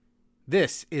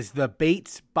This is the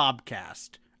Bates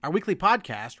Bobcast, our weekly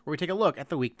podcast where we take a look at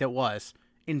the week that was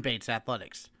in Bates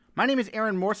athletics. My name is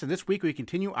Aaron Morse, and this week we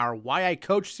continue our Why I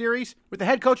Coach series with the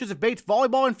head coaches of Bates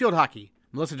volleyball and field hockey,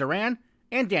 Melissa DeRan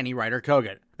and Dani Ryder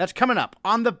Kogut. That's coming up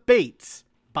on the Bates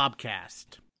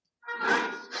Bobcast.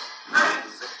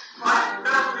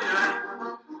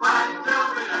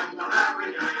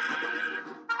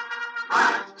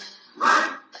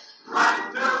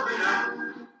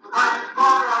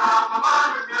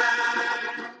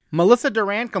 Melissa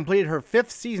DeRan completed her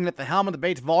fifth season at the helm of the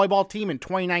Bates volleyball team in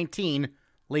 2019,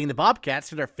 leading the Bobcats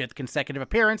to their fifth consecutive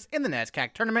appearance in the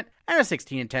NESCAC Tournament and a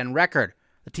 16-10 record,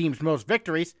 the team's most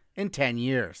victories in 10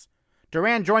 years.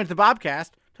 DeRan joins the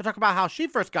Bobcast to talk about how she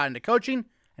first got into coaching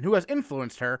and who has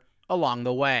influenced her along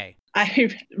the way. I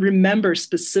remember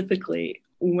specifically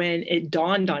when it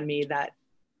dawned on me that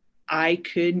I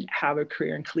could have a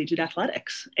career in collegiate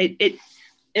athletics.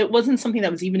 It wasn't something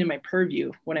that was even in my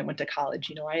purview when I went to college.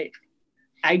 You know,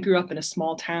 I grew up in a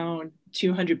small town,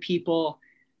 200 people.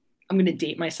 I'm going to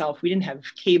date myself. We didn't have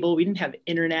cable. We didn't have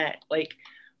internet. Like,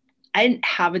 I didn't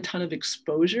have a ton of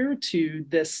exposure to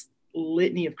this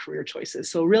litany of career choices.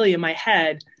 So really in my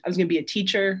head, I was going to be a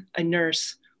teacher, a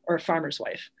nurse, or a farmer's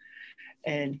wife.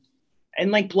 And I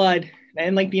didn't like blood. I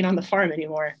didn't like being on the farm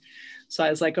anymore. So I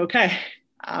was like, okay,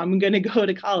 I'm going to go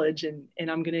to college and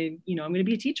I'm going to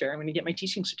be a teacher. I'm going to get my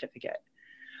teaching certificate.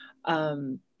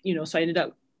 So I ended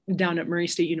up down at Murray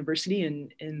State University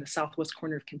in the southwest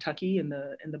corner of Kentucky in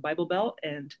the Bible Belt.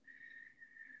 And,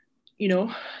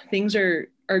 things are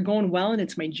going well, and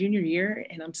it's my junior year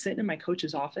and I'm sitting in my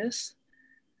coach's office.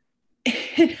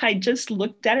 And I just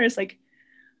looked at her. It's like,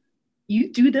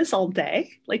 you do this all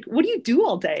day? Like, what do you do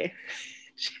all day?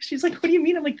 She's like, what do you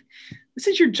mean? I'm like, this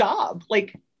is your job.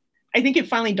 Like, I think it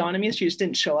finally dawned on me. She just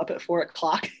didn't show up at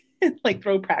 4:00 and like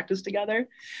throw practice together. And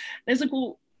I was like,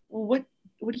 well, what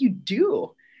do you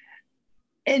do?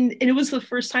 And it was the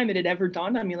first time it had ever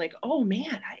dawned on me, like, oh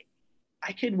man,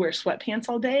 I could wear sweatpants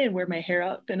all day and wear my hair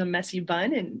up in a messy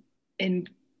bun and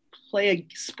play a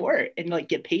sport and like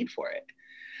get paid for it.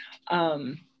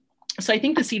 So I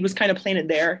think the seed was kind of planted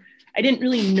there. I didn't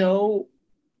really know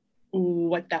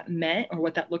what that meant or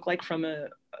what that looked like from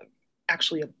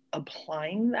actually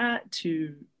applying that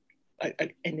to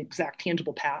an exact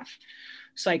tangible path.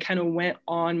 So I kind of went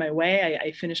on my way.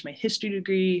 I finished my history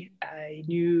degree. I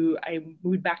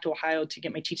moved back to Ohio to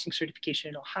get my teaching certification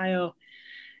in Ohio.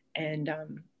 And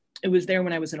it was there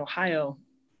when I was in Ohio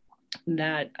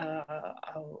that a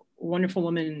wonderful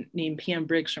woman named Pam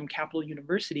Briggs from Capital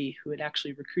University, who had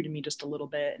actually recruited me just a little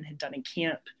bit and had done a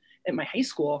camp at my high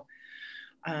school,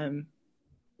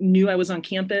 knew I was on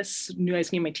campus, knew I was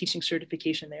getting my teaching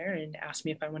certification there, and asked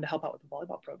me if I wanted to help out with the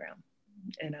volleyball program.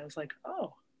 And I was like,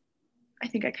 oh, I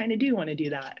think I kind of do want to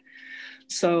do that.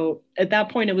 So at that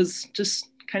point, it was just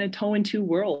kind of toeing two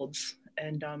worlds.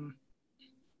 And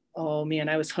oh man,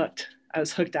 I was hooked. I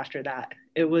was hooked after that.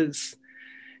 It was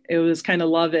kind of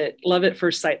love at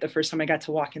first sight the first time I got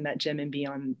to walk in that gym and be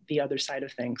on the other side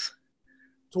of things.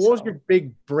 So what was your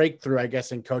big breakthrough, I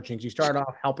guess, in coaching? You started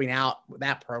off helping out with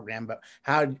that program, but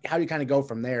how do you kind of go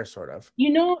from there, sort of?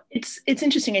 It's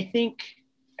interesting.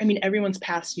 I mean, everyone's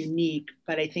path's unique,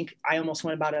 but I think I almost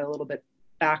went about it a little bit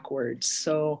backwards.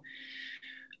 So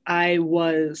I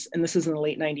was, and this is in the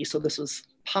late 90s, so this was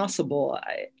possible.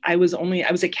 I was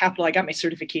at Capital. I got my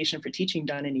certification for teaching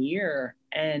done in a year.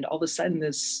 And all of a sudden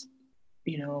this,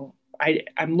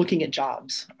 I'm looking at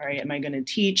jobs. All right. Am I going to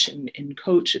teach and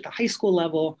coach at the high school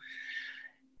level?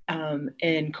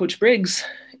 And Coach Briggs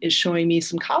is showing me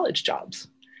some college jobs.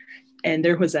 And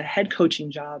there was a head coaching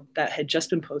job that had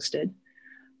just been posted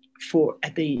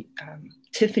at the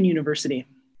Tiffin University,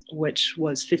 which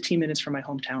was 15 minutes from my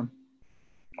hometown,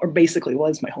 or basically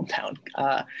was my hometown.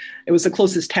 It was the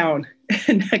closest town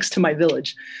next to my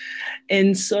village.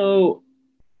 And so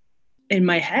in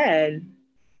my head,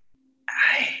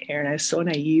 Aaron, I was so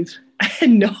naive. I had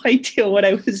no idea what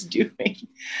I was doing.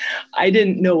 I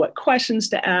didn't know what questions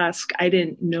to ask. I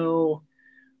didn't know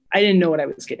what I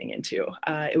was getting into.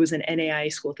 It was an NAI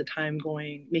school at the time,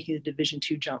 making the Division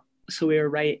II jump. So we were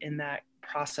right in that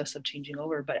process of changing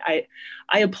over. But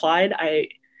I applied.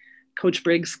 Coach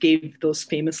Briggs gave those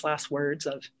famous last words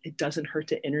of, "It doesn't hurt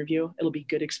to interview. It'll be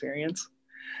good experience."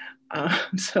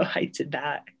 So I did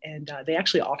that, and they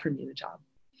actually offered me the job.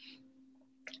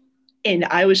 And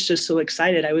I was just so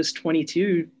excited. I was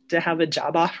 22 to have a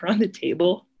job offer on the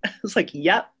table. I was like,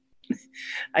 yep.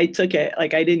 I took it.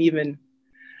 Like, I didn't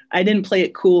play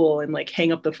it cool and like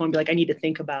hang up the phone and be like, I need to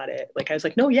think about it. Like, I was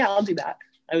like, no, yeah, I'll do that.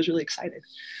 I was really excited.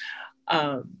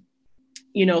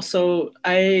 So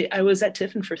I was at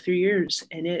Tiffin for 3 years,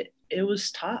 and it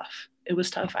was tough. it was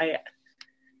tough.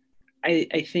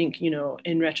 I think,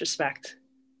 in retrospect,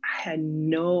 I had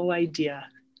no idea.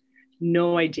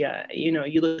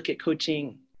 You look at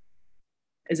coaching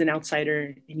as an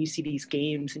outsider and you see these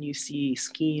games and you see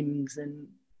schemes and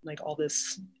like all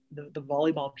this, the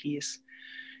volleyball piece,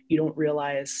 you don't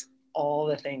realize all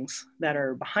the things that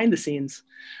are behind the scenes.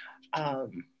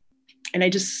 And I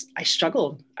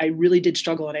struggled. I really did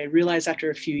struggle. And I realized after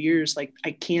a few years, like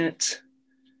I can't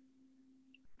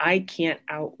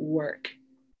outwork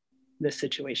this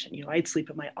situation. I'd sleep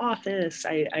in my office.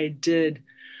 I did,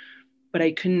 but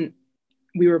I couldn't.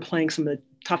 We were playing some of the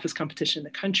toughest competition in the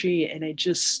country, and it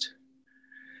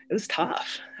was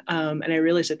tough. And I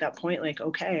realized at that point, like,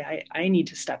 okay, I need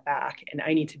to step back and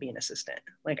I need to be an assistant.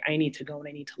 Like I need to go and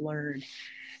I need to learn,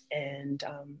 and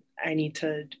I need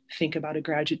to think about a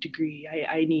graduate degree.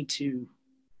 I need to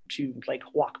like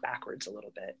walk backwards a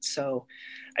little bit. So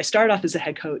I started off as a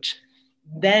head coach,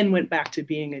 then went back to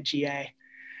being a GA,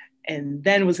 and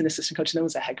then was an assistant coach, and then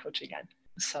was a head coach again.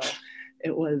 So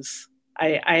it was,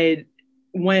 I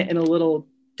went in a little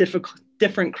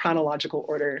different chronological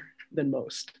order than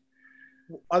most.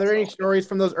 Are there any stories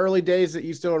from those early days that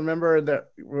you still remember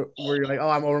that where you're like, oh,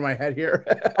 I'm over my head here?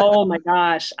 Oh my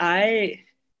gosh. I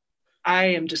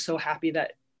am just so happy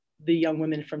that the young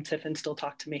women from Tiffin still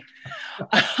talk to me.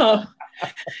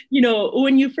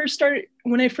 When I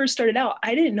first started out,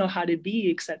 I didn't know how to be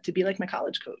except to be like my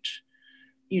college coach.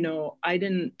 I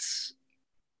didn't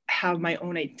have my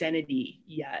own identity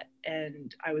yet.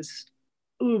 And I was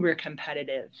uber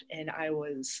competitive, and I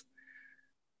was,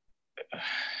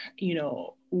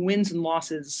 wins and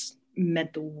losses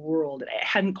meant the world. I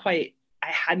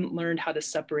hadn't learned how to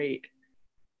separate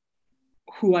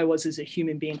who I was as a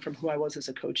human being from who I was as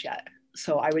a coach yet.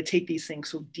 So I would take these things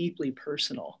so deeply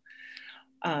personal.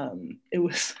 I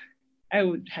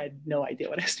had no idea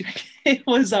what I was doing. It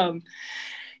was, and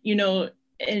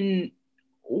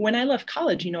when I left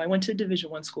college, I went to a Division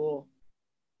I school,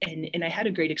 and I had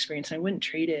a great experience. I wouldn't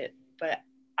trade it, but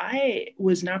I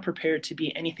was not prepared to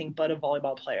be anything but a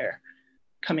volleyball player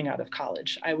coming out of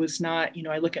college. I was not,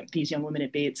 I look at these young women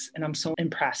at Bates and I'm so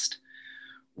impressed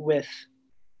with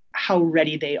how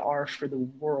ready they are for the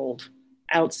world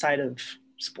outside of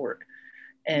sport.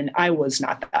 And I was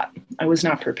not that. I was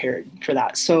not prepared for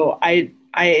that. So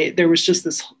there was just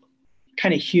this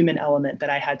kind of human element that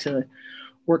I had to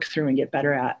work through and get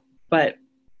better at. But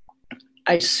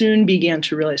I soon began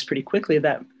to realize pretty quickly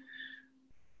that,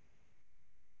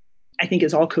 I think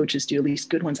as all coaches do, at least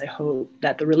good ones, I hope,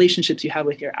 that the relationships you have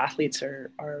with your athletes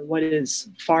are what is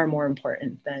far more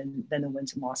important than the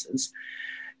wins and losses.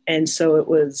 And so it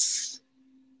was,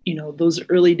 those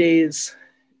early days,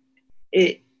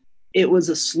 it was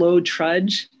a slow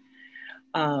trudge.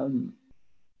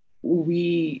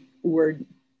 We were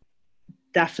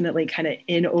definitely kind of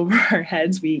in over our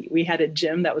heads. We had a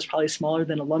gym that was probably smaller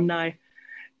than alumni.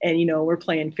 And, we're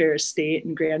playing Ferris State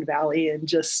and Grand Valley and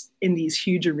just in these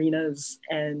huge arenas.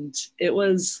 And it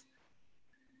was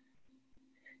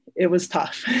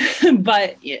tough,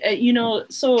 but,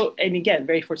 so, and again,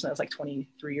 very fortunate, that was like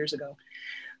 23 years ago.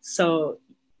 So,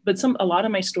 but a lot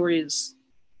of my stories,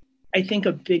 I think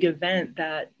a big event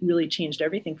that really changed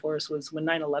everything for us was when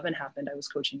 9/11 happened. I was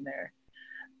coaching there.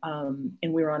 And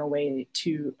we were on our way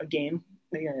to a game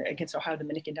against Ohio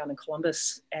Dominican down in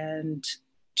Columbus, and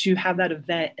to have that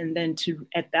event, and then to,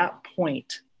 at that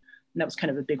point, and that was kind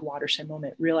of a big watershed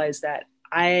moment, realize that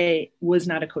I was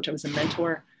not a coach. I was a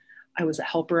mentor. I was a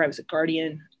helper. I was a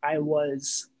guardian. I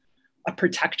was a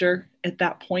protector at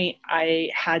that point.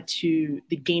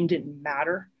 The game didn't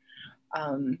matter.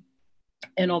 And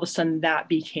all of a sudden that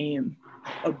became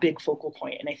a big focal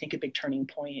point, and I think a big turning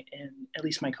point in at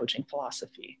least my coaching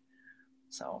philosophy.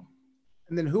 So.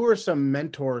 And then who are some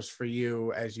mentors for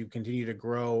you as you continue to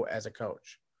grow as a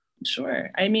coach? Sure.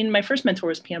 I mean, my first mentor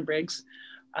was Pam Briggs.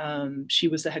 She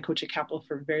was the head coach at Capital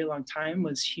for a very long time,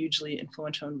 was hugely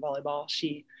influential in volleyball.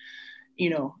 She,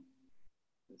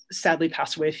 sadly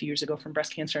passed away a few years ago from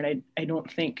breast cancer. And I don't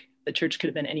think the church could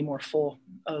have been any more full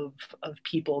of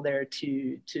people there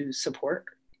to support,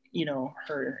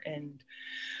 her. And,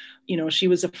 she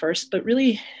was the first, but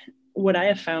really what I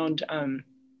have found,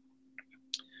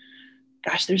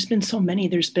 there's been so many.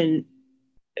 There's been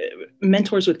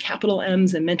mentors with capital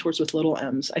M's and mentors with little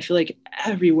M's. I feel like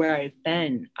everywhere I've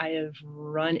been, I have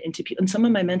run into people, and some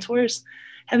of my mentors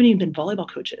haven't even been volleyball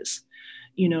coaches.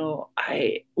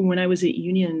 When I was at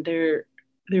Union, there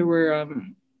were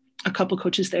a couple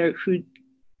coaches there who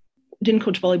didn't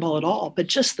coach volleyball at all, but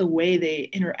just the way they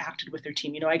interacted with their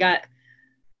team. I got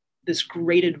this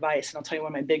great advice, and I'll tell you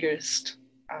one of my biggest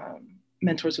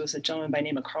mentors was a gentleman by the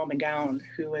name of Carl McGowan,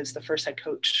 who was the first head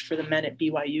coach for the men at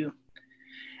BYU.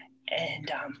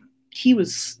 And he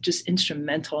was just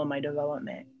instrumental in my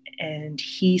development. And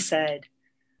he said,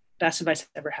 best advice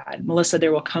I've ever had, Melissa,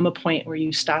 there will come a point where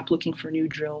you stop looking for new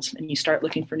drills and you start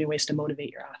looking for new ways to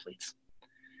motivate your athletes.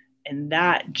 And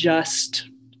that just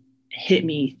hit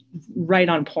me right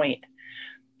on point.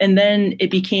 And then it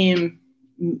became,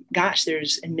 gosh,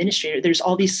 there's administrator, there's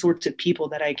all these sorts of people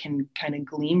that I can kind of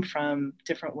glean from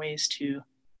different ways to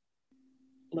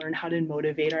learn how to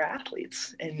motivate our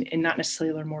athletes and not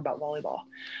necessarily learn more about volleyball.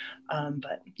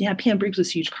 But yeah, Pam Briggs was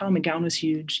huge. Carl McGowan was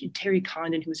huge. Terry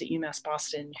Condon, who was at UMass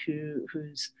Boston,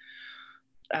 who's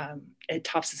at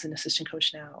Tufts as an assistant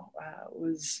coach now,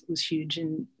 was huge.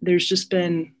 And there's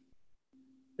been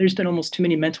almost too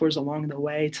many mentors along the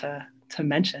way to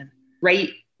mention. Right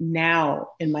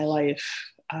now in my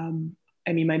life,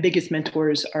 I mean, my biggest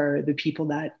mentors are the people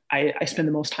that I spend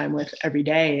the most time with every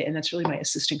day. And that's really my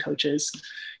assistant coaches,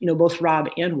 both Rob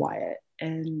and Wyatt.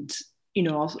 And,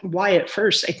 Wyatt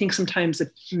first, I think sometimes the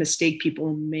mistake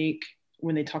people make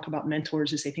when they talk about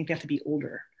mentors is they think they have to be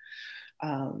older.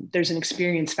 There's an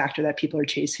experience factor that people are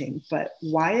chasing, but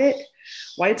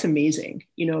Wyatt's amazing.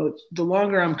 The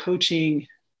longer I'm coaching,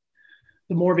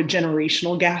 the more of a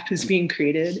generational gap is being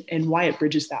created, and Wyatt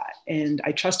bridges that. And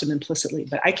I trust him implicitly,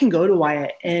 but I can go to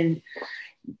Wyatt and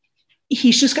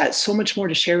he's just got so much more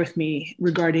to share with me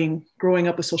regarding growing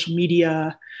up with social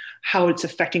media, how it's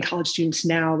affecting college students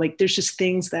now. Like there's just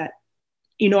things that,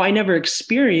 I never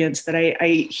experienced that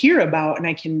I hear about, and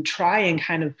I can try and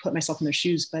kind of put myself in their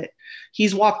shoes, but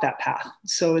he's walked that path.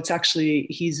 So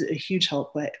he's a huge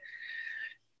help. But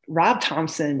Rob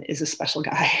Thompson is a special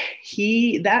guy.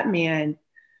 That man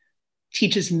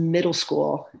teaches middle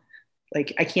school.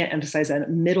 Like I can't emphasize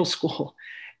that, middle school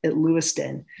at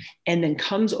Lewiston, and then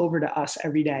comes over to us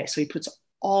every day. So he puts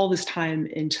all this time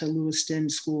into Lewiston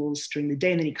schools during the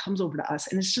day, and then he comes over to us,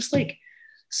 and it's just like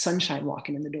sunshine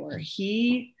walking in the door.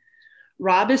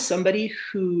 Rob is somebody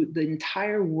who the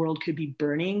entire world could be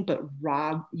burning, but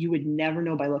Rob, you would never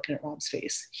know by looking at Rob's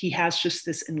face. He has just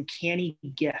this uncanny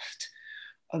gift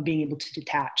of being able to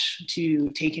detach, to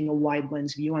taking a wide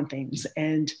lens view on things.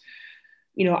 And,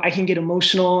 I can get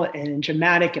emotional and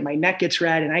dramatic and my neck gets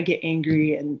red and I get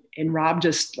angry, and Rob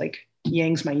just like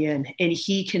yangs my yin, and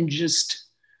he can just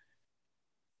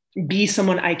be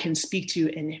someone I can speak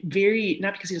to, and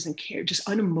not because he doesn't care, just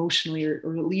unemotionally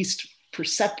or at least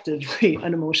perceptively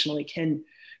unemotionally can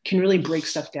really break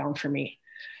stuff down for me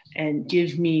and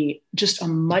give me just a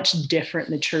much different,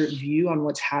 mature view on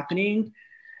what's happening,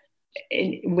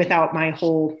 and without my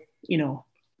whole,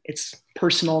 it's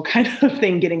personal kind of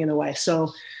thing getting in the way.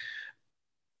 So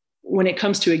when it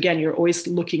comes to, again, you're always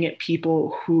looking at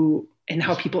people and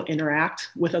how people interact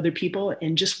with other people,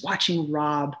 and just watching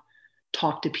Rob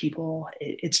talk to people.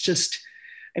 It's just,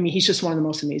 he's just one of the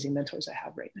most amazing mentors I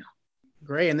have right now.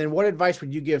 Great. And then what advice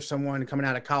would you give someone coming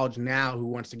out of college now who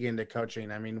wants to get into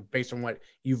coaching? Based on what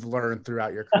you've learned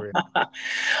throughout your career.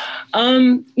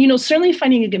 Certainly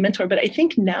finding a good mentor, but I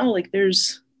think now,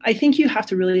 I think you have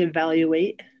to really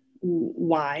evaluate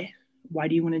why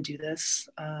do you want to do this?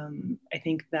 I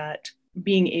think that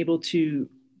being able to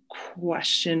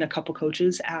question a couple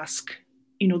coaches, ask,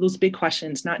 those big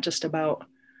questions, not just about,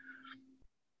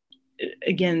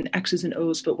 again, X's and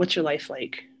O's, but what's your life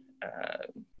like?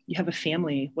 You have a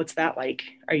family. What's that like?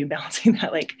 Are you balancing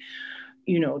that?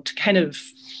 To kind of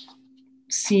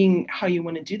seeing how you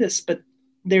want to do this. But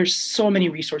there's so many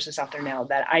resources out there now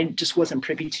that I just wasn't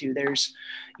privy to. There's,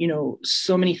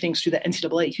 so many things through the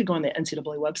NCAA. You could go on the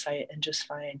NCAA website and just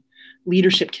find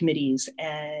leadership committees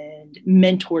and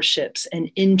mentorships and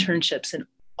internships and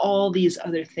all these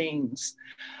other things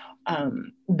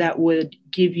that would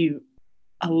give you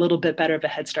a little bit better of a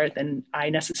head start than I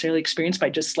necessarily experienced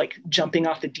by just jumping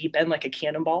off the deep end like a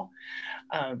cannonball.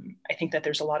 I think that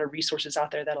there's a lot of resources out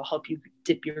there that'll help you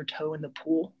dip your toe in the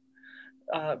pool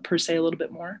per se a little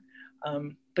bit more.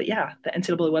 But yeah, the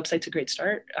NCAA website's a great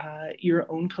start.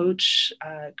 Your own coach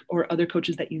or other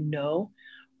coaches that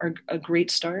are a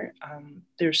great start.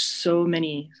 There's so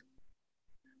many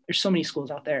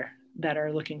schools out there that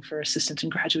are looking for assistants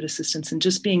and graduate assistants, and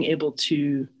just being able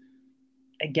to,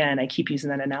 again, I keep using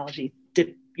that analogy,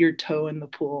 dip your toe in the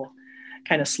pool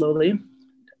kind of slowly.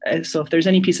 So if there's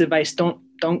any piece of advice, don't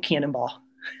cannonball,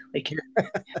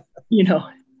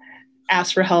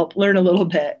 ask for help, learn a little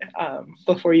bit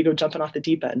before you go jumping off the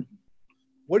deep end.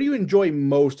 What do you enjoy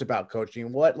most about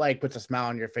coaching? What puts a smile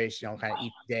on your face, kind of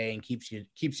each day and keeps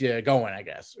you going, I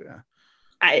guess. Yeah.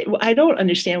 I don't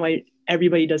understand why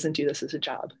everybody doesn't do this as a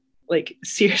job.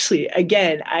 Seriously,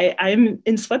 again, I'm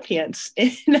in sweatpants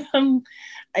and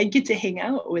I get to hang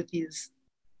out with these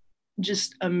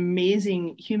just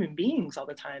amazing human beings all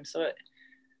the time. So,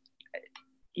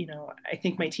 I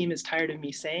think my team is tired of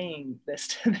me saying this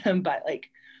to them, but like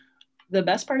the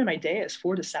best part of my day is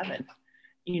 4 to 7.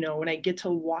 When I get to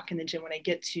walk in the gym, when I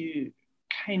get to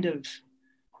kind of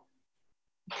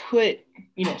put,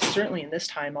 certainly in this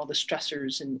time, all the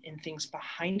stressors and things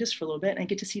behind us for a little bit, and I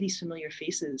get to see these familiar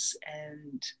faces,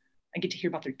 and I get to hear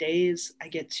about their days. I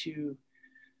get to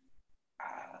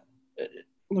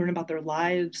learn about their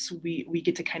lives. We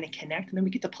get to kind of connect, and then we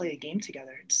get to play a game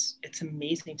together. It's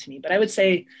amazing to me. But I would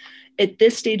say at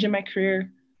this stage in my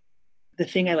career, the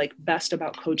thing I like best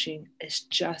about coaching is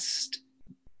just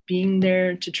being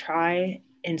there to try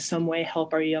in some way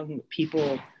help our young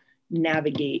people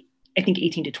navigate. I think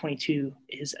 18 to 22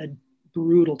 is a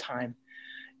brutal time,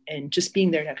 and just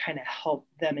being there to kind of help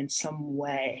them in some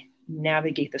way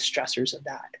navigate the stressors of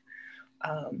that.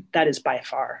 That is by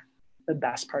far the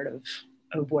best part of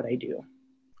what I do.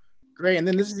 Great. And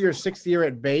then this is your 6th year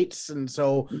at Bates. And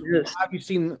so Yes. how have you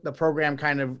seen the program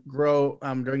kind of grow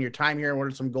during your time here? And what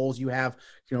are some goals you have,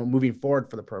 moving forward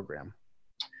for the program?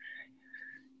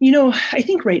 I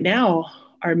think right now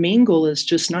our main goal is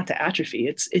just not to atrophy.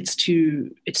 It's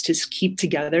to keep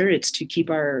together. It's to keep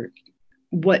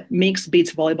what makes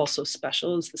Bates volleyball so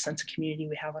special is the sense of community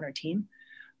we have on our team,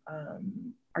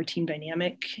 our team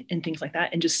dynamic and things like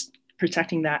that, and just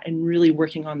protecting that and really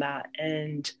working on that.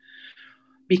 And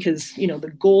because,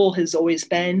 the goal has always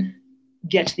been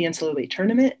get to the NCAA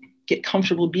tournament, get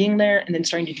comfortable being there, and then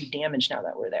starting to do damage now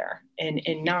that we're there. And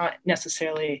not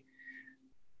necessarily,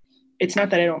 it's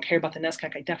not that I don't care about the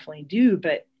NESCAC, I definitely do,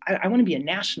 but I want to be a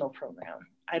national program.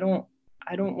 I don't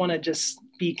want to just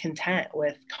be content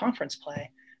with conference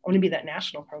play. I want to be that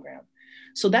national program.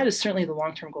 So that is certainly the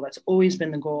long-term goal. That's always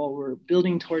been the goal. We're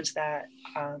building towards that.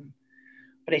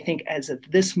 But I think as of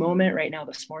this moment right now,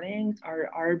 this morning,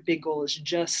 our big goal is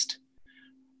just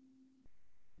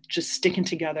sticking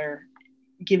together,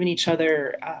 giving each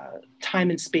other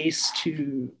time and space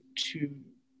to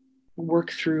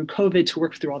work through COVID, to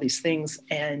work through all these things.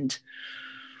 And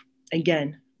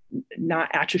again,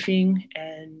 not atrophying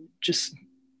and just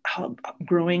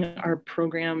growing our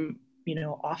program,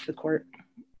 off the court.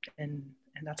 And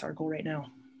that's our goal right now.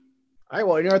 All right.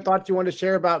 Well, any other thoughts you want to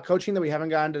share about coaching that we haven't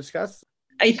gotten to discuss?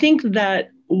 I think that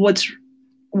what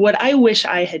I wish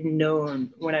I had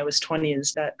known when I was 20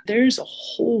 is that there's a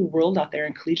whole world out there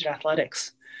in collegiate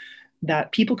athletics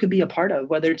that people could be a part of,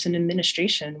 whether it's in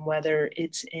administration, whether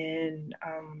it's in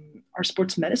our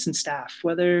sports medicine staff,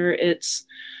 whether it's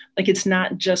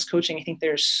not just coaching. I think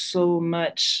there's so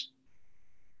much,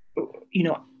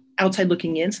 outside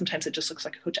looking in. Sometimes it just looks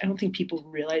like a coach. I don't think people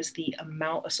realize the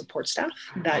amount of support staff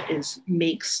that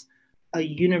makes a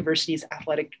university's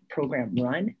athletic program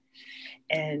run.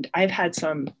 And I've had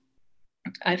some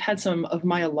of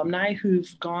my alumni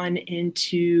who've gone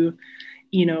into,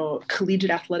 collegiate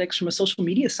athletics from a social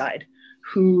media side,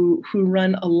 who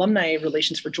run alumni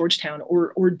relations for Georgetown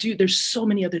or do, there's so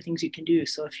many other things you can do.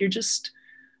 So if you're just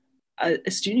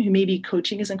a student who maybe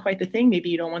coaching isn't quite the thing, maybe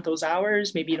you don't want those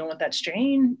hours, maybe you don't want that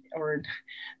strain or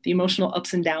the emotional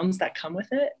ups and downs that come with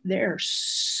it, there are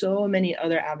so many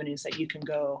other avenues that you can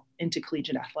go into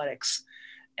collegiate athletics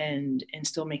and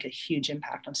still make a huge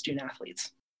impact on student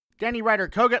athletes. Dani Ryder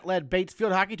Kogut led Bates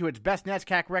field hockey to its best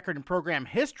NESCAC record in program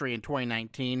history in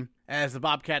 2019, as the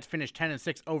Bobcats finished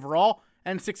 10-6 overall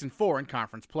and 6-4 in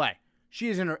conference play. She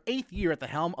is in her 8th year at the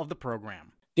helm of the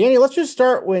program. Dani, let's just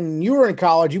start when you were in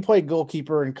college. You played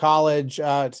goalkeeper in college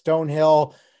at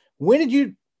Stonehill. When did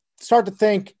you start to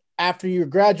think after you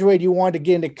graduated you wanted to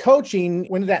get into coaching?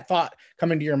 When did that thought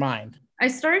come into your mind? I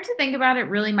started to think about it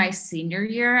really my senior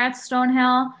year at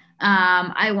Stonehill.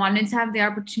 I wanted to have the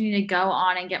opportunity to go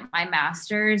on and get my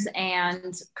master's,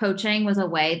 and coaching was a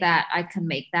way that I could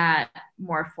make that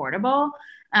more affordable.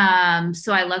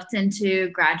 So I looked into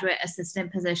graduate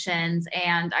assistant positions,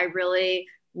 and I really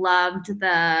loved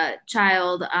the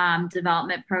child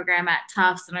development program at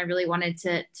Tufts, and I really wanted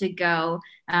to go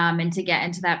and to get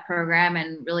into that program,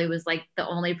 and really was like the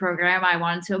only program I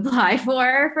wanted to apply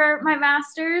for my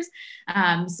master's.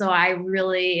 So I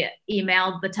really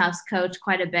emailed the Tufts coach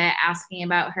quite a bit asking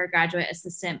about her graduate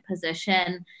assistant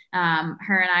position.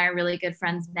 Her and I are really good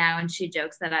friends now, and she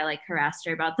jokes that I harassed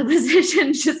her about the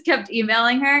position, just kept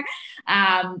emailing her.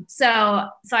 So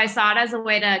I saw it as a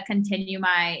way to continue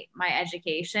my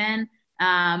education.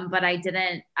 But I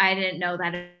didn't know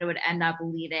that it would end up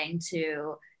leading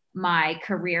to my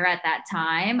career at that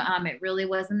time. It really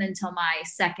wasn't until my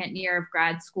second year of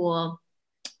grad school.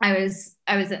 I was,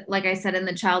 like I said, in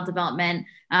the child development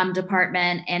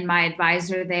department, and my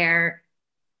advisor there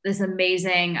this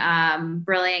amazing,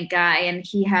 brilliant guy. And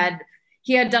he had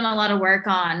done a lot of work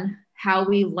on how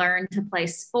we learn to play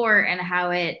sport and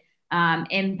how it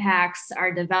impacts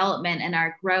our development and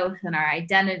our growth and our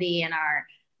identity and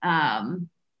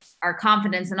our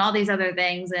confidence and all these other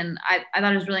things. And I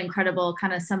thought it was really incredible,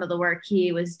 kind of some of the work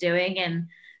he was doing. And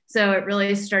so it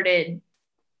really started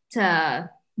to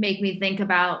make me think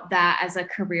about that as a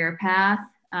career path,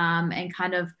 and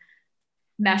kind of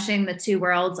meshing the two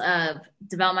worlds of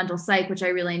developmental psych, which I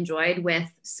really enjoyed, with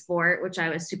sport, which I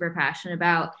was super passionate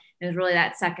about. It was really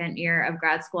that second year of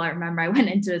grad school. I remember I went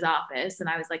into his office and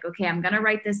I was like, okay, I'm going to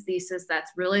write this thesis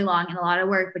that's really long and a lot of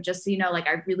work, but just so you know, like,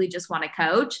 I really just want to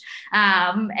coach.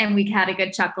 And we had a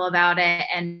good chuckle about it.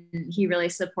 And he really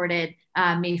supported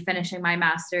me finishing my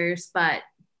master's, but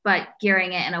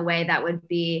gearing it in a way that would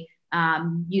be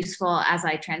useful as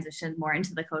I transitioned more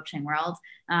into the coaching world.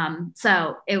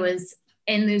 So it was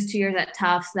in those 2 years at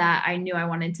Tufts that I knew I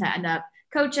wanted to end up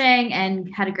coaching, and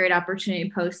had a great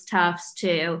opportunity post Tufts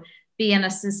to be an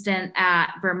assistant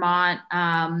at Vermont.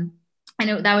 And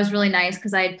that was really nice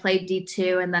because I had played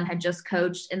D2 and then had just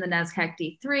coached in the NESCAC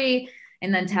D3.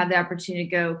 And then to have the opportunity to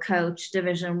go coach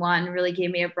Division I really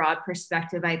gave me a broad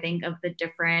perspective, I think, of the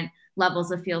different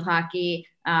levels of field hockey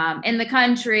in the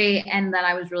country. And then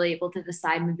I was really able to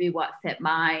decide maybe what fit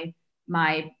my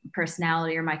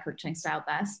personality or my coaching style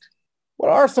best. What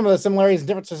are some of the similarities and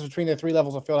differences between the three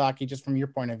levels of field hockey, just from your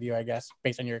point of view, I guess,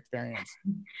 based on your experience?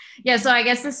 Yeah, so I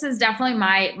guess this is definitely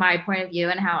my point of view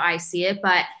and how I see it.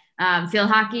 But field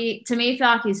hockey, to me, field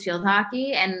hockey is field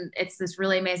hockey, and it's this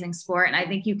really amazing sport. And I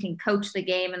think you can coach the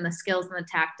game and the skills and the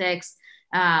tactics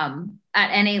at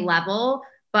any level.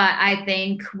 But I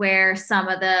think where some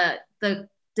of the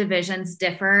divisions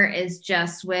differ is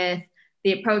just with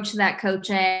the approach to that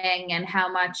coaching and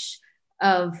how much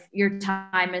of your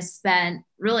time is spent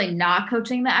really not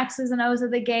coaching the X's and O's of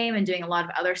the game and doing a lot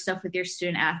of other stuff with your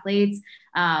student athletes.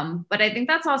 But I think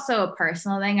that's also a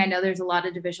personal thing. I know there's a lot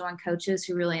of Division I coaches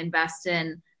who really invest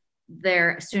in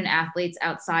their student athletes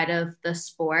outside of the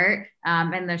sport.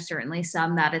 And there's certainly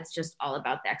some that it's just all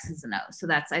about the X's and O's. So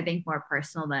that's, I think, more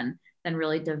personal than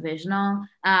really divisional.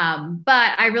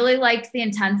 But I really liked the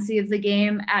intensity of the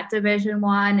game at Division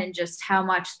I and just how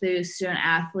much those student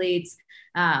athletes,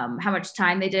 how much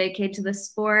time they dedicate to the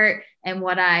sport. And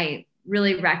what I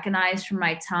really recognized from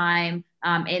my time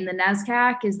in the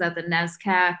NESCAC is that the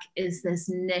NESCAC is this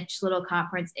niche little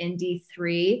conference in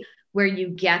D3 where you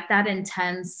get that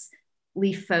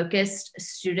intensely focused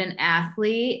student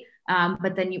athlete,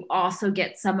 but then you also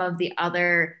get some of the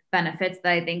other benefits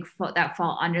that I think that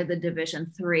fall under the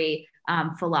Division III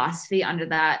philosophy, under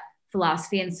that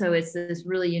philosophy. And so it's this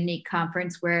really unique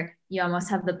conference where you almost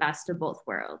have the best of both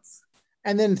worlds.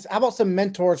 And then how about some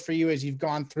mentors for you as you've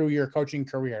gone through your coaching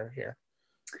career here?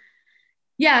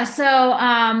 Yeah,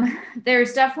 so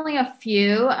there's definitely a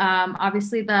few.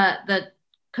 Obviously, the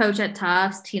coach at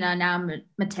Tufts, Tina, now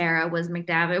Matera, was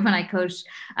McDavitt when I coached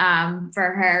for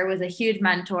her, was a huge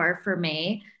mentor for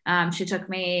me. She took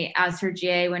me as her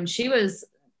GA when she was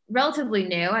relatively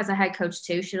new as a head coach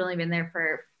too. She'd only been there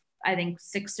for, I think,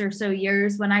 6 or so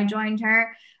years when I joined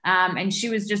her. And she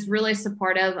was just really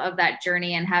supportive of that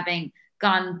journey, and having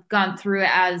gone through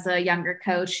it as a younger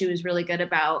coach, she was really good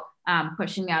about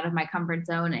pushing me out of my comfort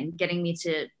zone and getting me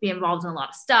to be involved in a lot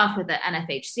of stuff with the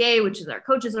NFHCA, which is our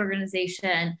coaches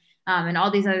organization, and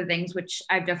all these other things, which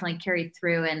I've definitely carried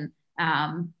through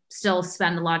and still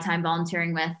spend a lot of time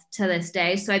volunteering with to this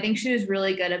day. So I think she was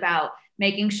really good about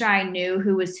making sure I knew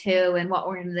who was who and what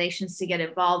organizations to get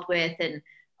involved with, and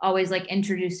always like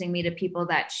introducing me to people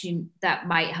that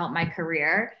might help my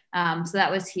career. So that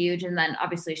was huge. And then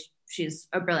obviously she's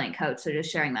a brilliant coach, so just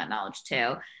sharing that knowledge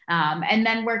too. And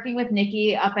then working with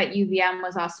Nikki up at UVM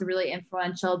was also really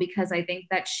influential, because I think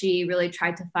that she really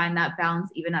tried to find that balance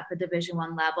even at the Division I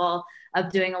level of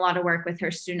doing a lot of work with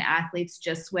her student athletes,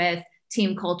 just with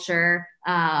team culture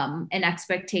and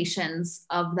expectations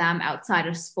of them outside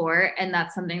of sport. And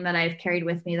that's something that I've carried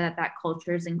with me, that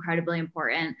culture is incredibly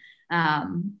important.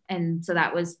 And so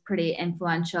that was pretty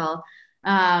influential.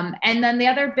 And then the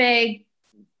other big,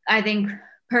 I think,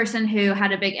 person who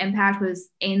had a big impact was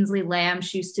Ainsley Lamb.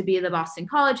 She used to be the Boston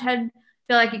College head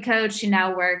field hockey coach. She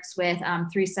now works with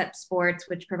 3-Step Sports,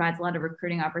 which provides a lot of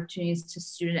recruiting opportunities to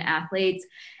student athletes.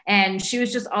 And she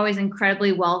was just always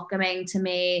incredibly welcoming to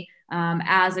me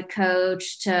as a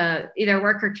coach, to either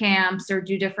work her camps or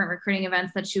do different recruiting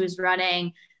events that she was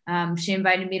running. She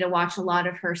invited me to watch a lot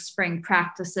of her spring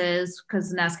practices,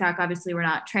 because NESCAC, obviously, we're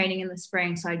not training in the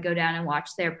spring. So I'd go down and watch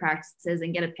their practices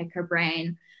and get to pick her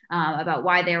brain about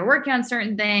why they were working on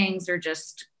certain things, or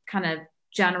just kind of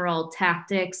general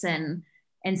tactics and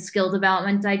and skill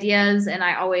development ideas. And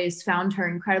I always found her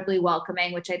incredibly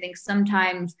welcoming, which I think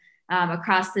sometimes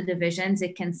across the divisions,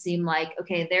 it can seem like,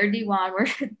 okay, they're D1, we're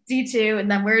D2,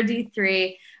 and then we're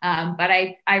D3. But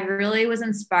I really was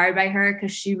inspired by her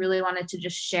because she really wanted to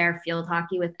just share field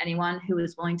hockey with anyone who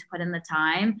was willing to put in the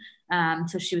time.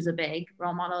 So she was a big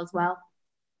role model as well.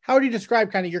 How would you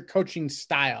describe kind of your coaching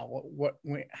style?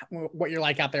 What you're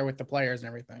like out there with the players and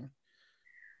everything?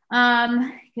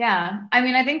 Yeah, I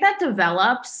mean, I think that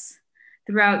develops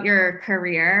throughout your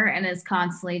career and is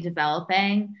constantly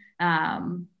developing,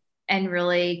 and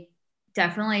really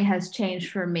definitely has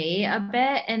changed for me a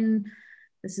bit. And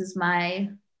this is my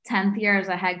 10th year as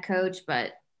a head coach,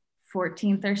 but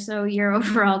 14th or so year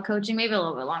overall coaching, maybe a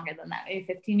little bit longer than that, maybe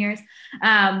 15 years.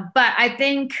 But I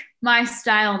think my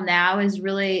style now is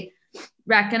really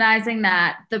recognizing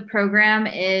that the program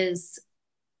is,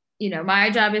 my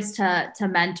job is to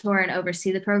mentor and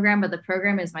oversee the program, but the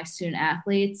program is my student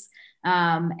athletes.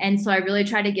 And so I really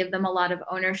try to give them a lot of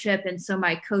ownership. And so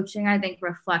my coaching, I think,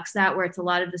 reflects that, where it's a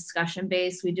lot of discussion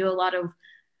based. We do a lot of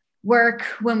work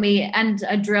when we end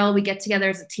a drill, we get together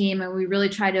as a team and we really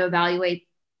try to evaluate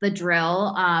the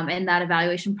drill. And that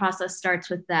evaluation process starts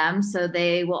with them. So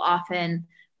they will often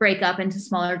break up into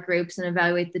smaller groups and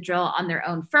evaluate the drill on their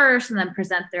own first and then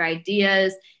present their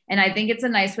ideas. And I think it's a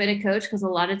nice way to coach because a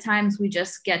lot of times we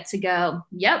just get to go,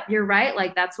 yep, you're right.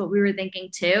 Like that's what we were thinking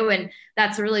too. And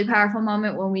that's a really powerful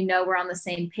moment when we know we're on the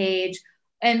same page.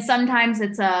 And sometimes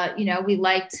it's we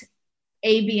liked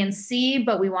A, B, and C,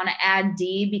 but we want to add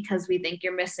D because we think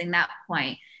you're missing that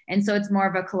point. And so it's more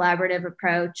of a collaborative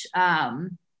approach.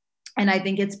 And I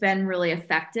think it's been really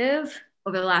effective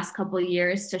over the last couple of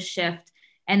years to shift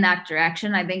in that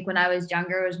direction. I think when I was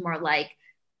younger, it was more like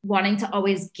wanting to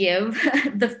always give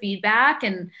the feedback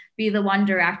and be the one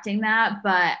directing that.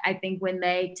 But I think when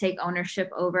they take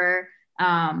ownership over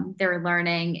their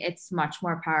learning, it's much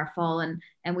more powerful.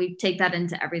 And we take that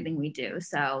into everything we do.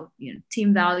 So,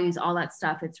 team values, all that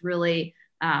stuff, it's really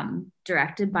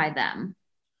directed by them.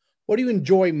 What do you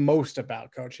enjoy most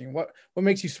about coaching? What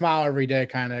makes you smile every day,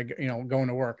 kind of, going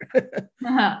to work?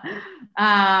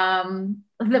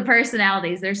 The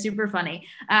personalities, they're super funny.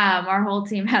 Our whole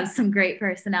team has some great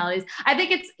personalities. I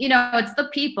think it's, it's the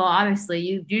people,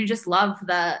 obviously you just love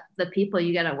the people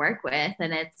you get to work with.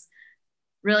 And it's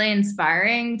really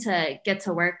inspiring to get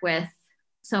to work with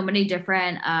so many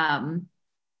different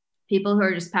people who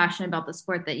are just passionate about the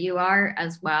sport that you are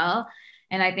as well.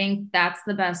 And I think that's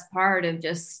the best part of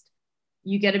just,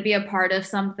 you get to be a part of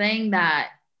something that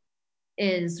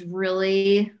is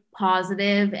really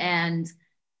positive and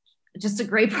just a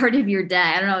great part of your day.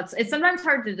 I don't know. It's sometimes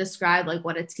hard to describe like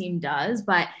what a team does,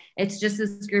 but it's just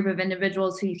this group of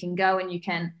individuals who you can go and you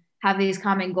can have these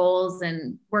common goals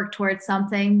and work towards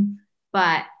something,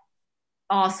 but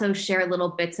also share little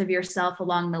bits of yourself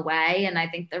along the way. And I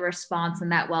think the response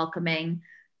and that welcoming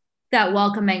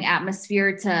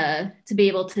atmosphere to be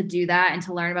able to do that and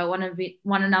to learn about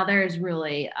one another is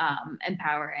really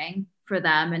empowering for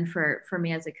them and for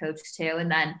me as a coach too. And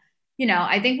then,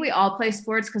 I think we all play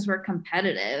sports because we're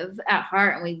competitive at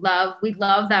heart and we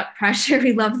love that pressure.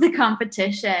 We love the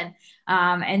competition.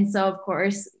 And so of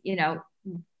course,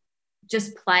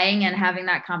 just playing and having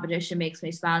that competition makes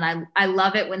me smile. And I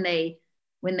love it when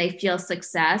they feel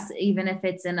success, even if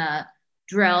it's in a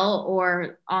drill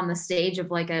or on the stage of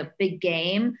like a big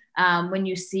game. When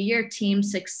you see your team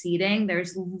succeeding,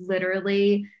 there's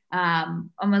literally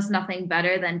almost nothing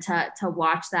better than to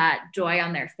watch that joy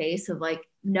on their face of like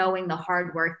knowing the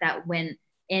hard work that went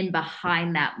in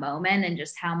behind that moment and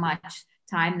just how much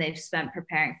time they've spent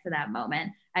preparing for that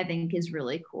moment, I think is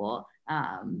really cool.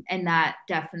 And that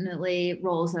definitely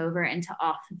rolls over into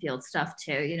off the field stuff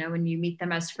too. When you meet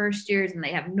them as first years and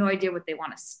they have no idea what they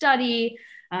want to study,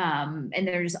 and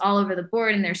they're just all over the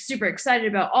board and they're super excited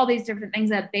about all these different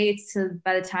things at Bates. So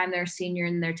by the time they're a senior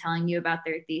and they're telling you about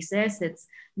their thesis, it's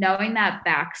knowing that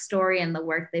backstory and the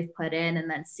work they've put in and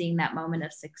then seeing that moment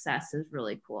of success is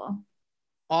really cool.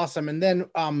 Awesome. And then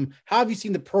how have you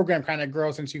seen the program kind of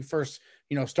grow since you first,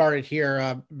 started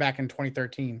here back in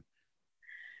 2013?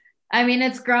 I mean,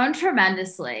 it's grown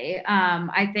tremendously.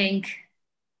 I think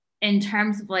in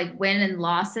terms of like win and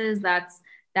losses, that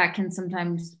can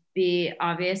sometimes be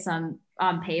obvious on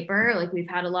paper. Like we've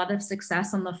had a lot of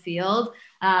success on the field,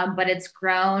 but it's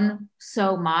grown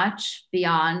so much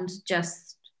beyond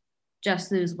just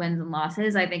those wins and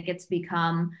losses. I think it's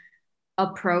become a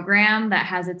program that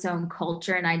has its own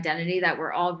culture and identity that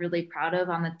we're all really proud of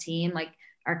on the team. Like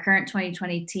our current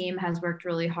 2020 team has worked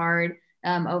really hard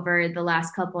over the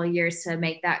last couple of years to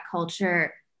make that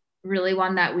culture really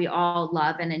one that we all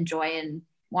love and enjoy and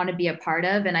want to be a part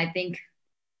of. And I think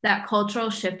that cultural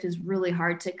shift is really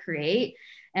hard to create.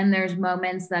 And there's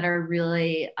moments that are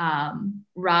really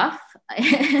rough.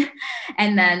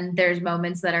 And then there's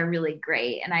moments that are really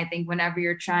great. And I think whenever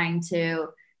you're trying to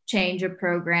change a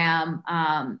program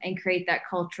and create that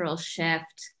cultural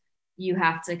shift, you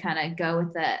have to kind of go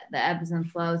with the ebbs and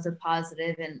flows of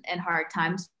positive and hard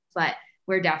times. But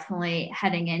we're definitely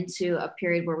heading into a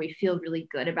period where we feel really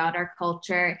good about our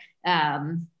culture.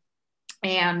 And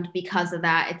because of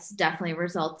that, it's definitely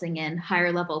resulting in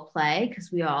higher level play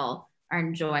because we all are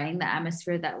enjoying the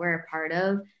atmosphere that we're a part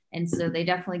of. And so they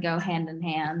definitely go hand in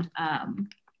hand.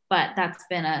 But that's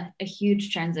been a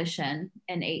huge transition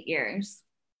in 8 years.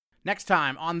 Next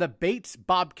time on the Bates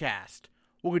Bobcast,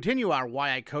 we'll continue our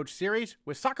Why I Coach series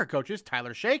with soccer coaches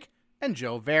Tyler Shake and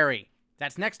Joe Very.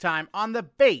 That's next time on the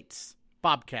Bates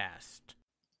Bobcast.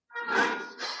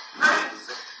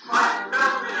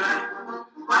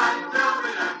 Fight till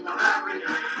the end of every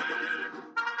game.